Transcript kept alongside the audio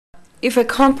If a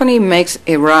company makes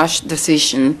a rash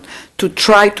decision to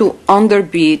try to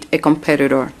underbid a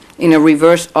competitor in a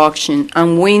reverse auction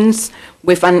and wins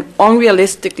with an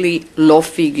unrealistically low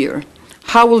figure,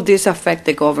 how will this affect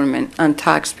the government and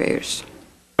taxpayers?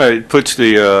 It puts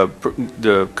the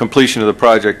completion of the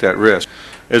project at risk.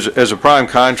 As a prime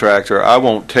contractor, I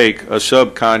won't take a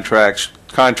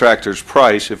subcontractor's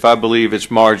price if I believe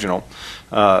it's marginal.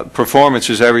 Performance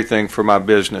is everything for my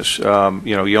business. You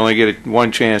know, you only get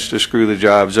one chance to screw the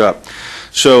jobs up.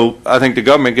 So I think the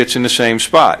government gets in the same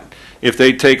spot. If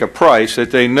they take a price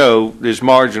that they know is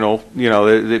marginal, you know,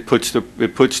 it puts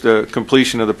the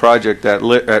completion of the project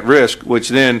at risk, which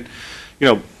then, you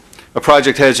know, a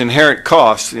project has inherent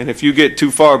costs, and if you get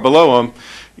too far below them,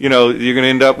 you know, you're going to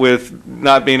end up with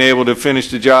not being able to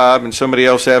finish the job and somebody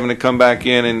else having to come back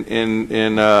in,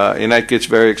 and that gets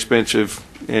very expensive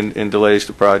and delays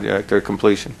the project or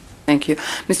completion. Thank you.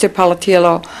 Mr.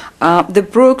 Palatiello, the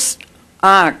Brooks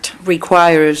Act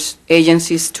requires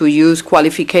agencies to use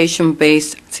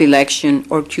qualification-based selection,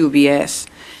 or QBS.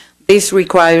 This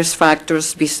requires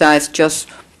factors besides just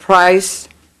price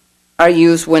are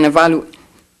used when evaluating.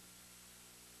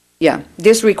 Yeah,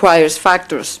 this requires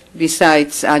factors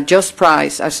besides just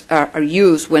price are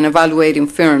used when evaluating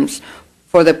firms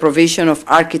for the provision of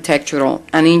architectural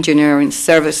and engineering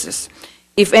services.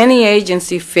 If any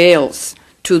agency fails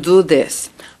to do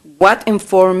this, what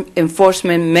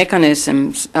enforcement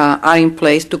mechanisms are in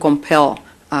place to compel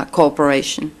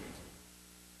cooperation?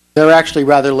 They're actually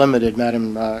rather limited,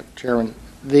 Madam Chairman.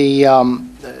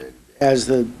 As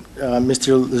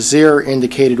Mr. Lazier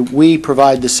indicated, we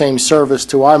provide the same service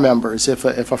to our members. If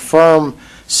a firm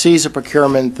sees a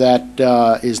procurement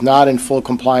that is not in full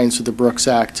compliance with the Brooks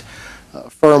Act, a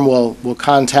firm will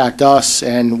contact us,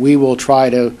 and we will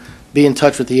try to be in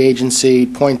touch with the agency,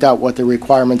 point out what the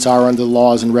requirements are under the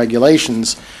laws and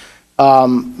regulations.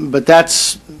 But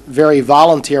that's very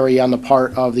voluntary on the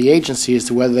part of the agency as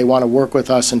to whether they want to work with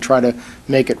us and try to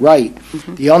make it right.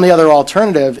 Mm-hmm. The only other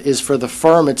alternative is for the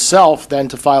firm itself then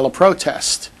to file a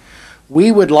protest.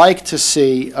 We would like to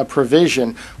see a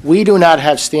provision. We do not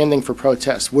have standing for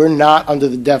protest. We're not under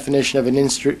the definition of an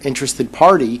interested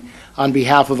party on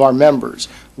behalf of our members.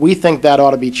 We think that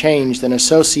ought to be changed, and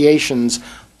associations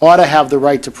ought to have the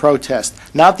right to protest,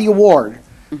 not the award.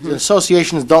 Mm-hmm. The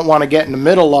associations don't want to get in the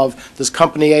middle of does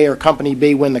Company A or Company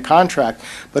B win the contract,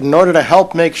 but in order to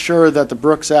help make sure that the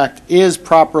Brooks Act is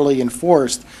properly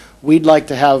enforced, we'd like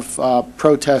to have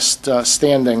protest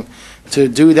standing to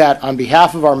do that on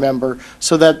behalf of our member,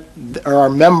 so that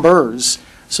our members,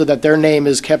 so that their name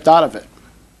is kept out of it.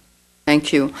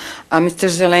 Thank you. Mr.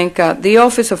 Zelenka, the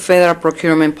Office of Federal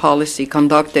Procurement Policy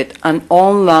conducted an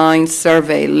online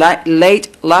survey late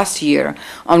last year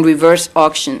on reverse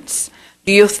auctions.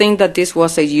 Do you think that this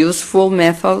was a useful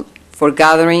method for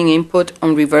gathering input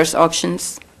on reverse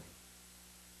auctions?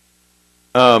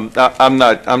 I'm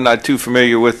not too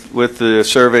familiar with the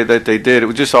survey that they did. It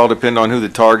would just all depend on who the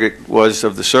target was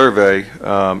of the survey.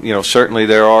 You know, certainly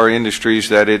there are industries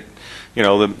that you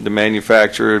know, the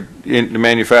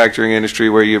manufacturing industry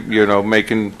where you know,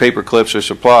 making paper clips or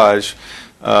supplies,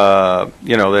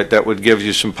 you know, that would give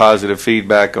you some positive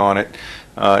feedback on it.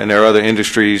 And there are other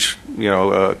industries, you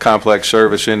know, complex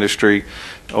service industry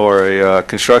or a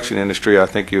construction industry, I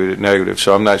think you would negative.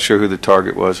 So I'm not sure who the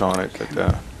target was on it.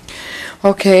 But,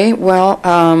 okay, well,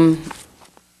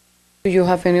 do you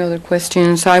have any other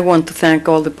questions? I want to thank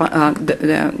all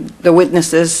the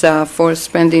witnesses for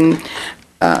spending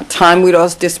time with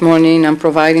us this morning and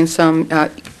providing some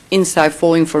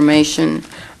insightful information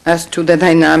as to the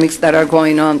dynamics that are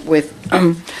going on with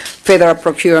federal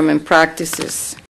procurement practices.